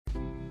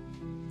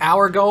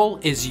Our goal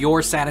is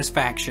your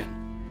satisfaction.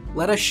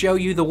 Let us show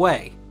you the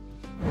way.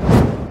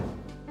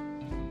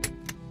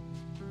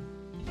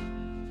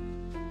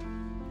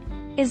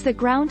 Is the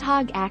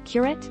groundhog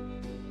accurate?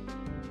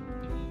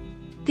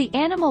 The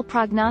animal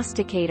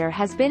prognosticator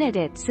has been at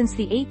it since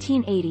the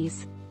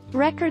 1880s.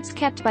 Records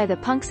kept by the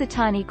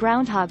Punxsutawney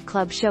Groundhog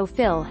Club show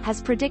Phil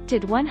has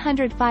predicted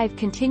 105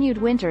 continued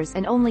winters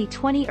and only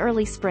 20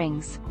 early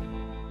springs.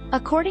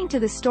 According to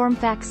the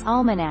Stormfacts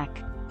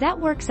Almanac, that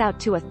works out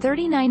to a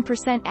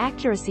 39%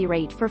 accuracy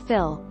rate for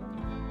Phil.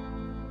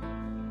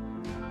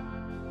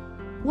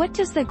 What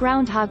does the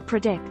groundhog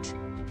predict?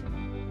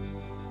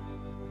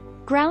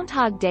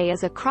 Groundhog Day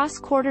is a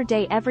cross-quarter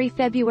day every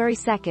February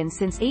 2nd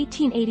since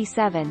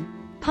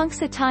 1887.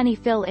 Punxsutawney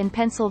Phil in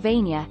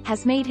Pennsylvania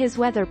has made his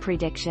weather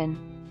prediction.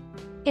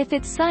 If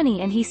it's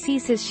sunny and he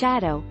sees his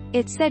shadow,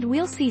 it said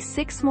we'll see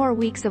 6 more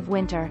weeks of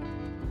winter.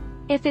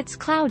 If it's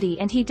cloudy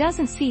and he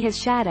doesn't see his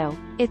shadow,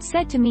 it's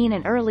said to mean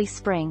an early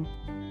spring.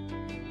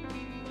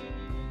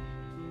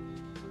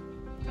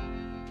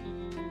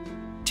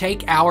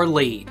 Take our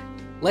lead.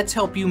 Let's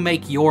help you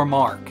make your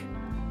mark.